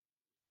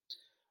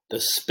The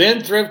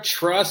Spendthrift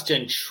Trust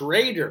and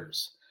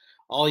Traders.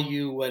 All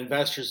you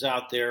investors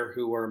out there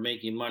who are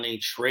making money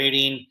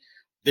trading,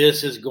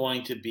 this is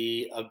going to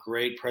be a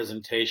great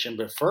presentation.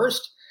 But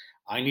first,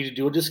 I need to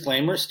do a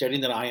disclaimer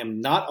stating that I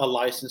am not a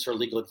licensed or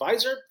legal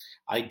advisor.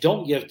 I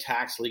don't give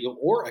tax, legal,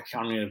 or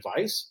accounting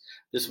advice.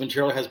 This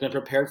material has been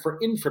prepared for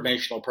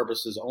informational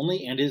purposes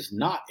only and is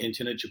not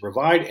intended to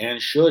provide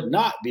and should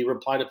not be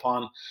relied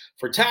upon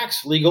for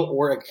tax, legal,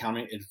 or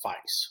accounting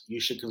advice. You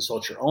should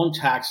consult your own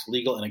tax,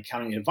 legal, and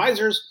accounting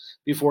advisors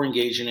before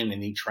engaging in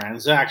any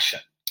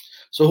transaction.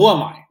 So who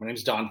am I? My name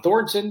is Don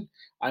Thornton.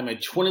 I'm a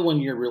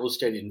 21-year real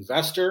estate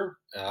investor.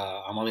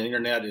 I'm on the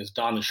internet as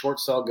Don the Short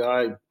Sell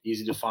Guy,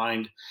 easy to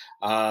find.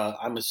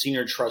 I'm a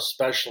senior trust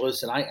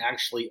specialist, and I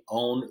actually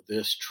own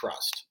this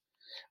trust.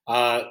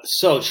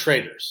 So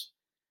traders,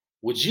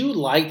 would you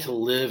like to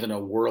live in a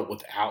world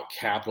without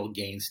capital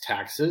gains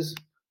taxes?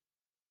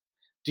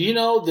 Do you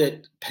know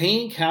that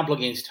paying capital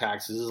gains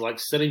taxes is like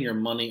setting your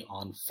money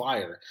on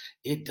fire?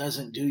 It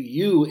doesn't do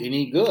you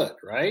any good,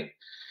 right?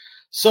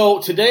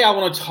 So today I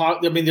want to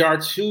talk, there are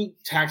two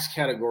tax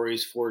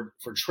categories for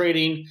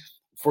trading.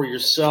 For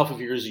yourself, if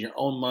you're using your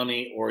own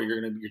money or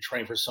you're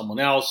trading for someone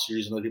else, you're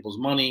using other people's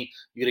money,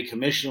 you get a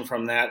commission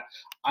from that.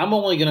 I'm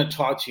only going to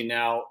talk to you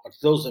now, to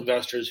those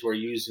investors who are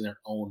using their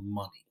own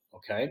money,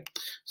 okay?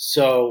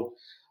 So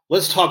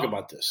let's talk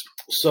about this.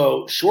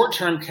 So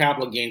short-term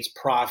capital gains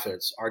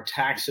profits are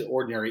taxed at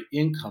ordinary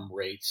income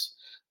rates.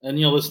 And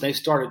listen, they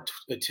start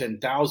at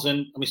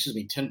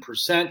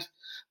 10%,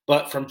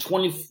 but from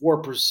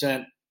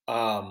 24%,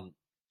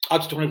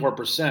 up to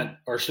 24%,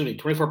 or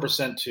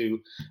 24% to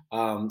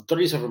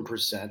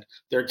 37%,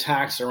 they're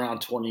taxed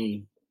around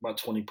about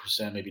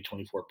 20%, maybe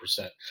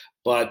 24%.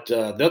 But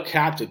they'll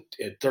cap it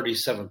at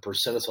 37%.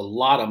 That's a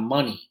lot of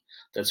money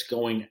that's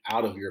going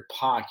out of your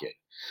pocket.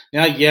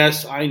 Now,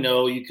 yes, I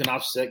know you can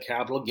offset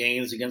capital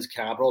gains against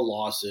capital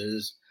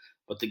losses,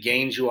 but the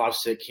gains you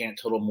offset can't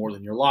total more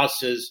than your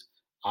losses,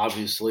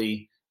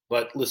 obviously.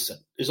 But listen,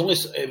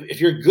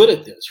 if you're good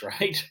at this,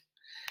 right?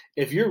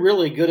 If you're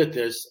really good at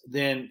this,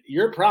 then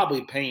you're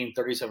probably paying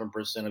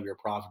 37% of your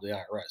profit to the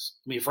IRS.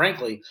 I mean,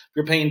 frankly, if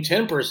you're paying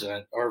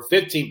 10% or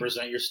 15%,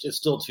 it's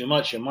still too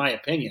much, in my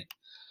opinion.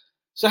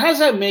 So how does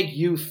that make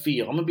you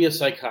feel? I'm going to be a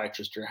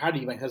psychiatrist here. How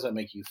does that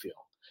make you feel?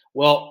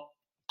 Well,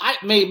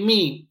 it made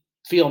me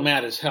feel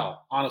mad as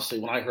hell, honestly,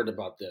 when I heard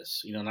about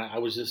this. And I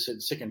was just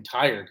sick and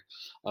tired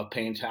of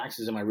paying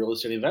taxes in my real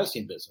estate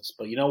investing business.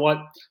 But you know what?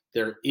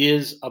 There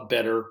is a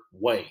better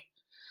way.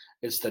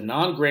 It's the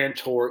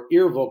non-grantor,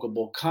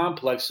 irrevocable,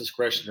 complex,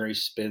 discretionary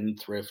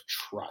spendthrift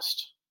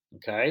trust.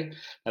 Okay?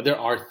 Now, there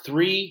are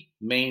three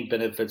main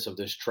benefits of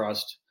this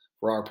trust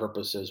for our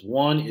purposes.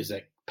 One is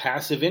that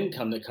passive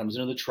income that comes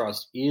into the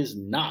trust is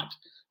not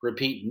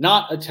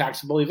a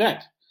taxable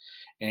event.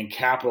 And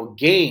capital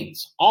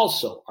gains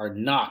also are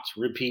not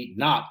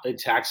a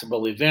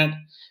taxable event.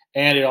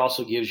 And it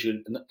also gives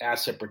you an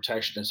asset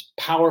protection that's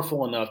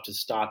powerful enough to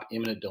stop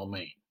eminent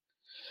domain.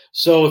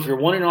 So if you're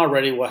wondering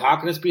already, well, how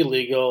can this be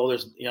legal?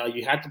 There's,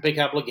 you have to pay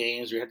capital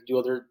gains, or you have to do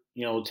other,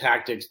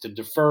 tactics to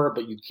defer,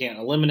 but you can't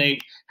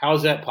eliminate. How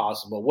is that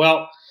possible?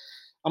 Well,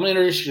 I'm going to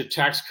introduce you to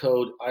tax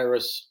code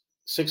IRS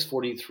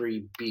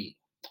 643B.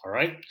 All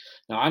right.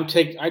 Now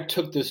I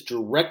took this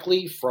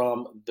directly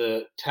from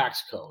the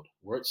tax code,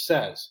 where it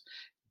says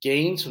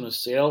gains from the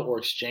sale or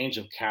exchange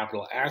of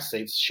capital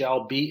assets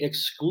shall be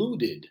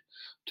excluded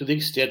to the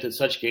extent that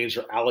such gains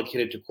are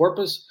allocated to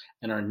corpus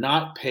and are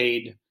not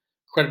paid,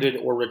 credited,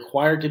 or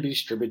required to be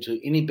distributed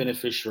to any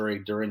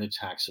beneficiary during the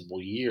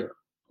taxable year.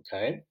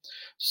 Okay,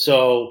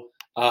 so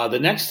the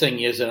next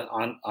thing is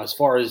as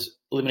far as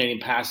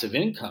eliminating passive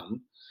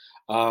income,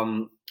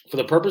 for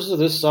the purposes of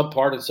this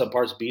subpart and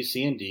subparts B,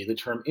 C, and D, the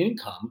term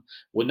income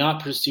would not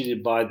be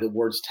preceded by the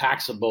words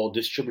taxable,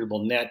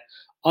 distributable net,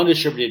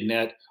 undistributed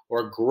net,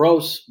 or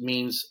gross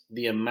means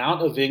the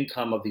amount of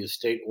income of the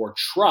estate or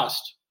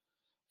trust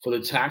for the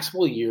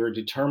taxable year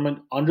determined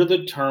under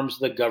the terms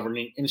of the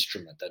governing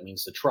instrument, that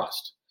means the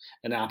trust,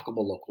 and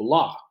applicable local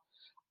law.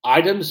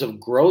 Items of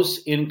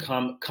gross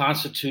income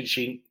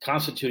constituting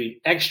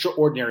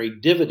extraordinary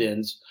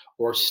dividends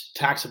or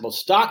taxable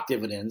stock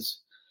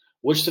dividends,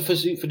 which the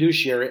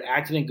fiduciary,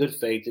 acting in good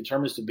faith,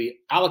 determines to be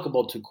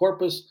allocable to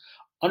corpus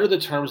under the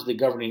terms of the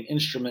governing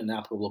instrument and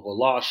applicable local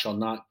law, shall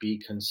not be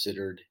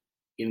considered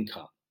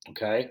income.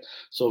 Okay,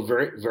 so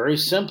very, very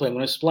simply, I'm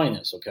going to explain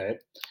this. Okay.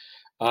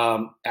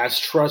 As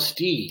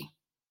trustee,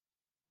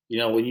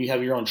 when you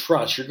have your own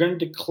trust, you're going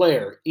to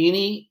declare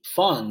any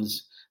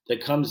funds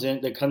that comes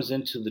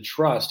into the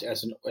trust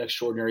as an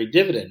extraordinary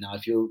dividend. Now,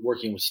 if you're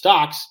working with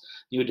stocks,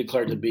 you would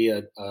declare it to be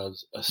an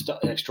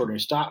extraordinary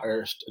stock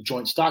or a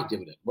joint stock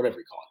dividend, whatever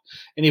you call it.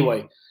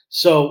 Anyway,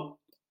 so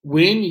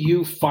when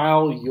you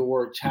file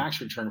your tax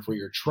return for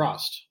your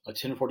trust, a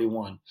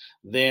 1041,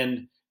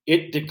 then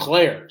it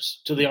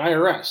declares to the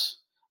IRS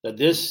that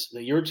this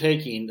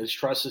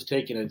trust is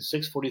taking a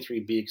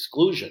 643B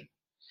exclusion,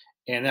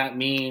 and that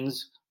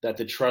means that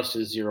the trust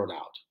is zeroed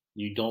out.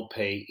 You don't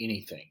pay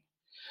anything.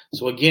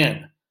 So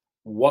again,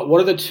 What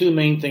are the two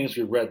main things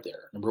we read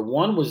there? Number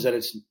one was that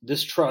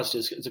this trust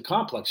is a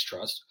complex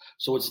trust,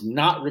 so it's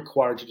not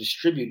required to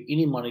distribute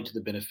any money to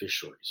the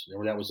beneficiaries.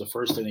 Remember, that was the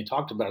first thing they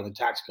talked about in the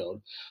tax code.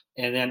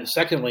 And then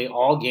secondly,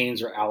 all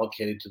gains are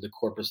allocated to the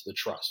corpus of the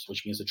trust,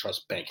 which means the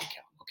trust bank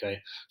account. Okay,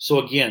 so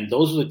again,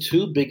 those are the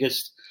two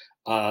biggest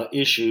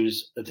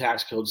issues the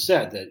tax code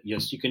said, that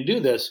yes, you can do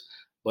this,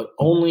 but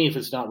only if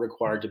it's not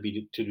required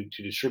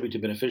to distribute to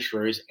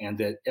beneficiaries, and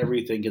that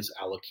everything gets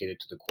allocated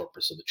to the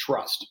corpus of the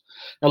trust.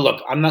 Now,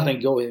 look, I'm not going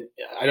to go in.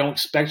 I don't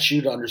expect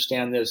you to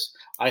understand this.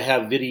 I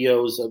have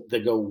videos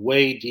that go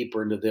way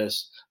deeper into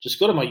this. Just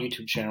go to my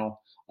YouTube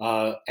channel,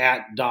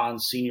 at Don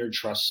Senior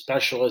Trust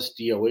Specialist.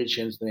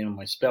 DOHN is the name of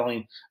my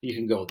spelling. You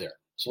can go there.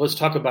 So let's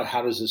talk about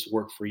how does this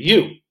work for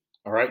you.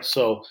 All right.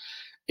 So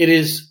it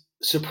is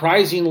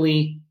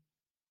surprisingly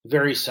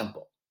very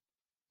simple.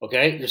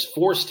 Okay. There's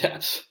 4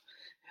 steps.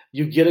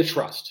 You get a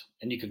trust,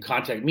 and you can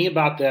contact me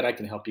about that. I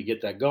can help you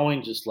get that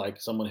going, just like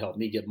someone helped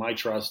me get my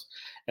trust.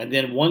 And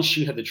then once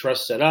you have the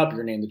trust set up,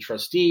 you're named the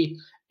trustee,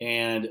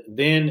 and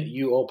then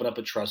you open up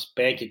a trust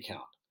bank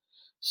account.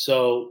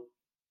 So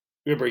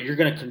remember, you're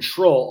going to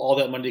control all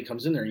that money that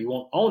comes in there. You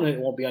won't own it. It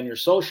won't be on your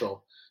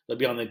social. It'll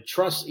be on the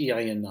trust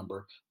EIN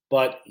number,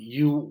 but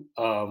you'll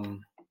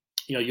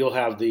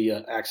have the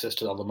access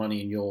to all the money,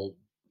 and you'll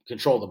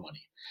control the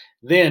money.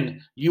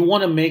 Then you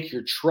want to make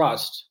your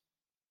trust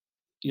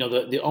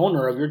the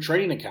owner of your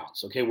trading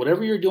accounts. Okay,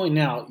 whatever you're doing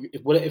now,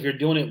 if you're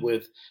doing it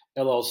with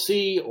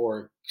LLC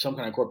or some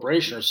kind of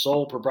corporation or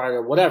sole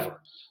proprietor,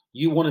 whatever,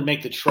 you want to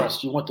make the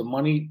trust. You want the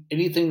money,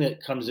 anything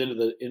that comes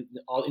into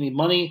any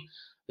money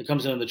that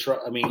comes into the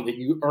trust. I mean, that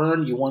you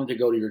earn, you want it to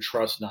go to your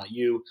trust, not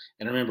you.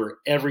 And remember,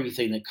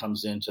 everything that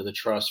comes into the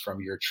trust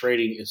from your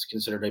trading is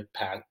considered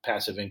a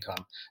passive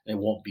income, and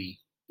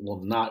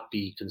will not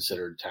be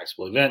considered a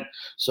taxable event.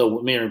 So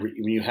when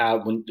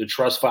the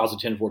trust files a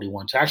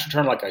 1041 tax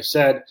return, like I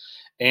said,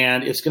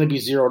 and it's going to be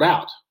zeroed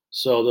out.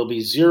 So there'll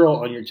be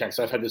zero on your tax.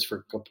 I've had this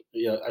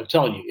I'm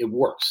telling you, it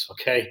works.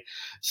 Okay.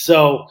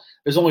 So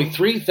there's only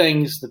 3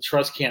 things the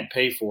trust can't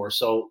pay for.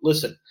 So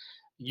listen,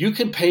 you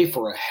can pay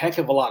for a heck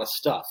of a lot of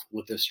stuff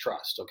with this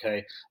trust.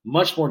 Okay.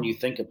 Much more than you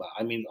think about.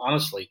 I mean,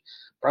 honestly,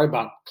 probably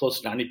about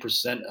close to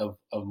 90% of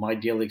my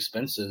daily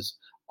expenses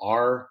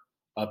are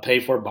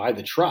paid for by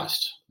the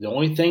trust. The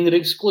only thing that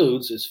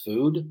excludes is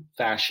food,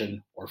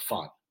 fashion, or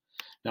fun.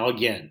 Now,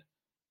 again,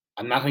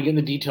 I'm not going to get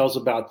into details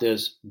about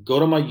this. Go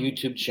to my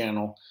YouTube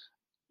channel.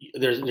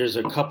 There's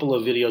a couple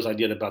of videos I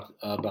did about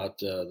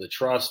the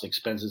trust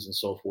expenses and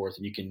so forth,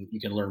 and you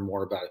can learn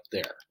more about it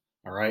there.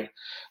 All right.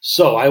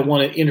 So I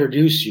want to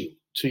introduce you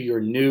to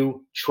your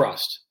new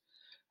trust.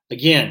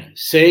 Again,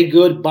 say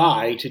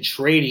goodbye to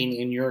trading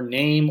in your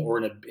name or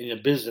in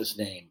a business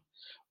name.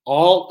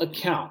 All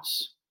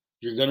accounts,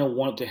 you're going to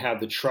want to have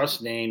the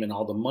trust name and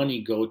all the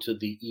money go to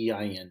the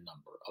EIN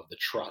number of the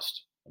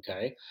trust.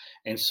 Okay.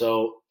 And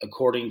so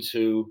according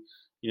to,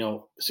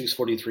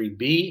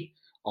 643B,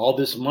 all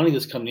this money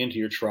that's coming into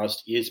your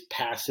trust is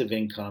passive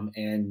income,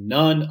 and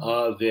none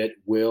of it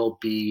will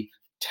be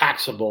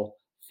taxable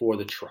for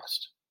the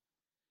trust.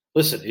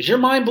 Listen, is your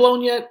mind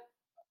blown yet?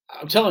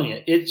 I'm telling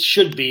you, it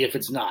should be if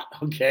it's not.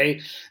 Okay.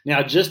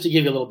 Now, just to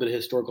give you a little bit of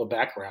historical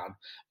background,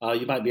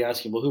 you might be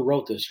asking, well, who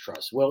wrote this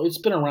trust? Well, it's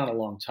been around a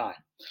long time.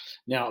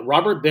 Now,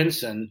 Robert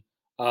Benson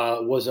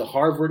was a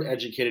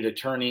Harvard-educated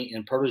attorney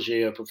and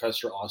protege of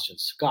Professor Austin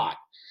Scott.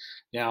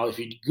 Now, if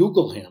you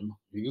Google him,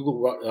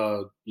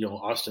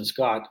 Austin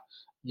Scott,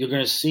 you're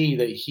going to see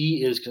that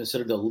he is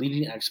considered the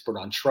leading expert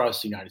on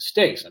trust in the United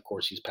States. And of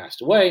course, he's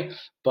passed away,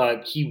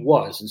 but he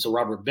was. And so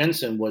Robert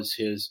Benson was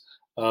his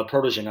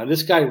protege. Now,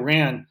 this guy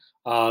ran,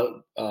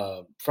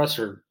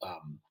 Professor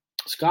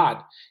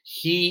Scott,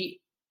 he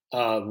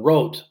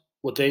wrote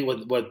what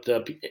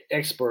the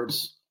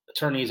experts,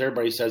 attorneys,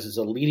 everybody says is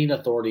a leading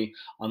authority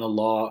on the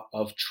law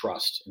of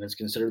trust, and it's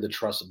considered the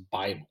trust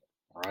Bible.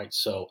 All right,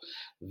 so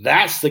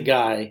that's the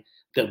guy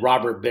that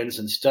Robert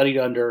Benson studied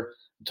under,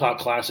 taught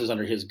classes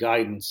under his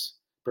guidance,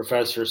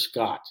 Professor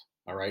Scott.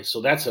 All right,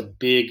 so that's a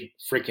big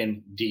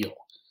freaking deal,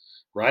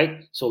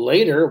 right? So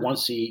later,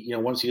 once he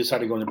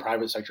decided to go in the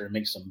private sector and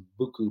make some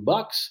buku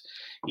bucks,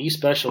 he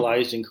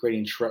specialized in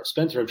creating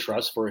Spendthrift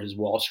trusts for his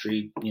Wall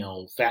Street,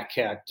 fat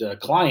cat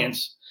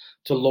clients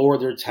to lower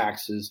their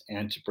taxes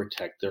and to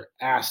protect their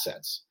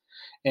assets.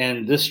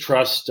 And this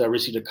trust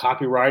received a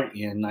copyright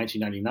in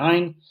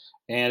 1999,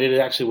 and it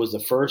actually was the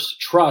first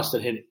trust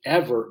that had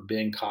ever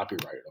been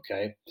copyrighted.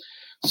 Okay,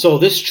 so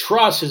this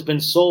trust has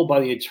been sold by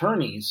the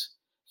attorneys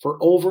for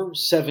over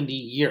 70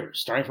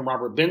 years, starting from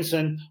Robert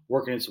Benson,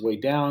 working its way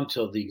down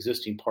to the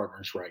existing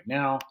partners right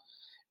now.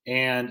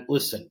 And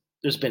listen,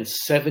 there's been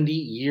 70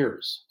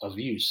 years of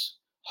use.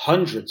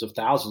 Hundreds of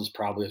thousands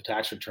probably of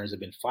tax returns have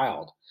been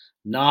filed,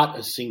 not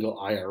a single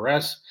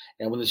IRS.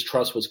 And when this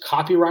trust was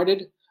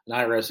copyrighted, an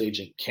IRS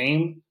agent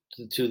came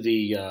to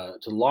the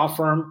law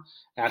firm,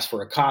 asked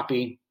for a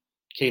copy,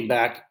 came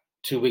back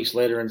 2 weeks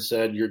later and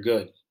said, "You're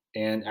good."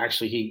 And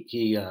actually,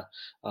 he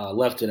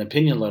left an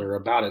opinion letter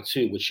about it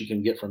too, which you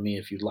can get from me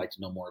if you'd like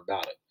to know more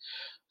about it.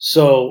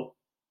 So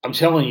I'm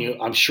telling you,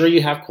 I'm sure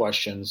you have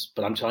questions,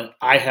 but I'm telling you,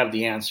 I have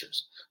the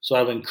answers. So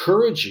I would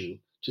encourage you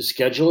to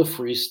schedule a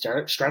free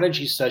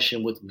strategy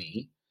session with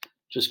me.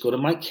 Just go to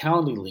my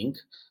Calendly link,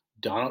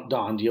 Don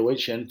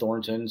DOHN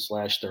Thornton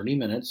 /30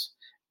 minutes,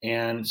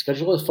 and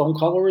schedule a phone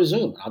call or a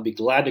Zoom. I'll be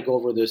glad to go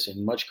over this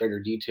in much greater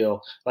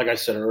detail. Like I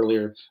said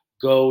earlier,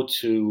 go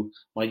to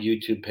my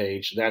YouTube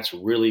page. That's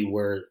really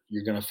where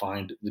you're going to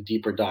find the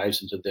deeper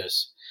dives into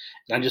this.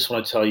 And I just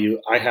want to tell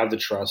you, I have the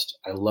trust.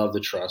 I love the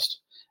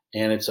trust,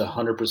 and it's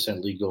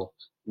 100% legal.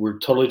 We're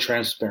totally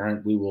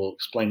transparent. We will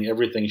explain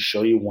everything,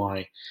 show you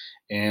why,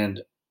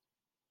 and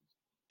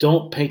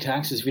don't pay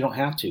taxes if you don't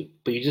have to.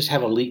 But you just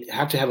have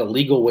to have a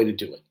legal way to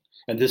do it,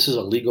 and this is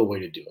a legal way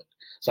to do it.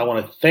 So I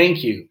want to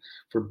thank you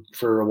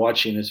for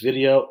watching this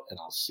video, and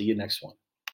I'll see you next one.